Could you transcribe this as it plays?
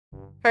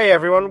Hey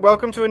everyone,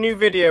 welcome to a new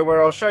video where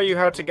I'll show you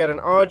how to get an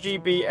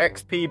RGB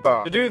XP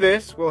bar. To do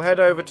this, we'll head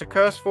over to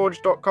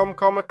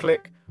curseforge.com,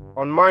 click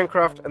on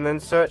Minecraft and then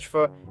search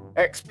for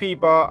XP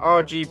bar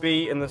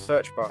RGB in the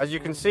search bar. As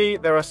you can see,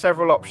 there are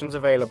several options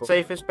available. The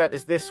safest bet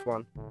is this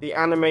one, the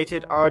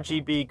animated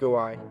RGB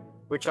GUI,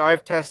 which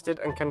I've tested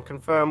and can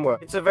confirm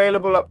works. It's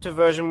available up to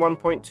version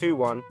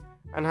 1.21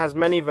 and has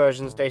many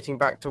versions dating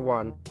back to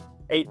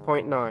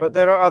 8.9. But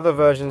there are other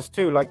versions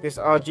too, like this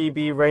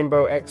RGB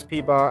Rainbow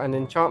XP bar and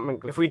enchantment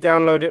glue. If we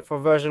download it for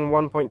version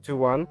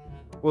 1.21,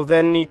 we'll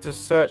then need to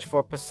search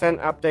for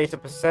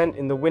 %appdata%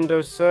 in the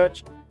Windows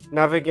search,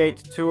 navigate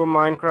to a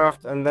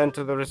Minecraft, and then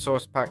to the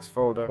resource packs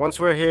folder. Once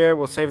we're here,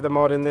 we'll save the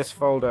mod in this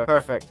folder.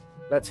 Perfect.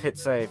 Let's hit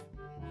save.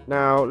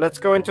 Now, let's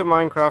go into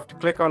Minecraft,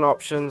 click on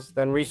options,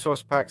 then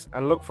resource packs,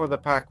 and look for the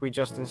pack we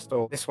just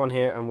installed. This one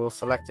here, and we'll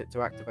select it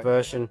to activate.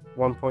 Version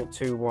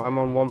 1.21. I'm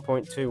on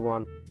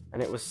 1.21.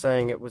 And it was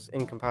saying it was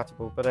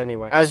incompatible, but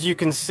anyway. As you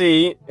can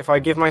see, if I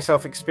give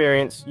myself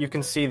experience, you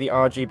can see the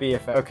RGB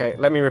effect. Okay,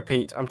 let me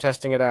repeat, I'm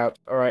testing it out.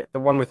 Alright, the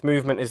one with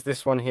movement is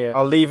this one here.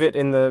 I'll leave it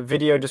in the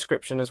video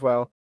description as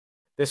well.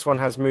 This one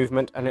has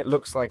movement, and it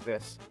looks like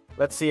this.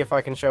 Let's see if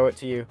I can show it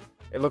to you.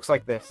 It looks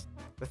like this.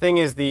 The thing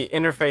is, the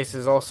interface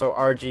is also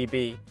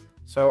RGB,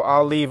 so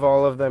I'll leave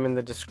all of them in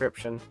the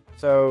description.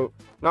 So,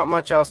 not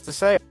much else to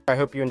say. I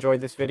hope you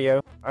enjoyed this video.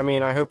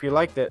 I hope you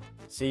liked it.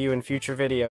 See you in future videos.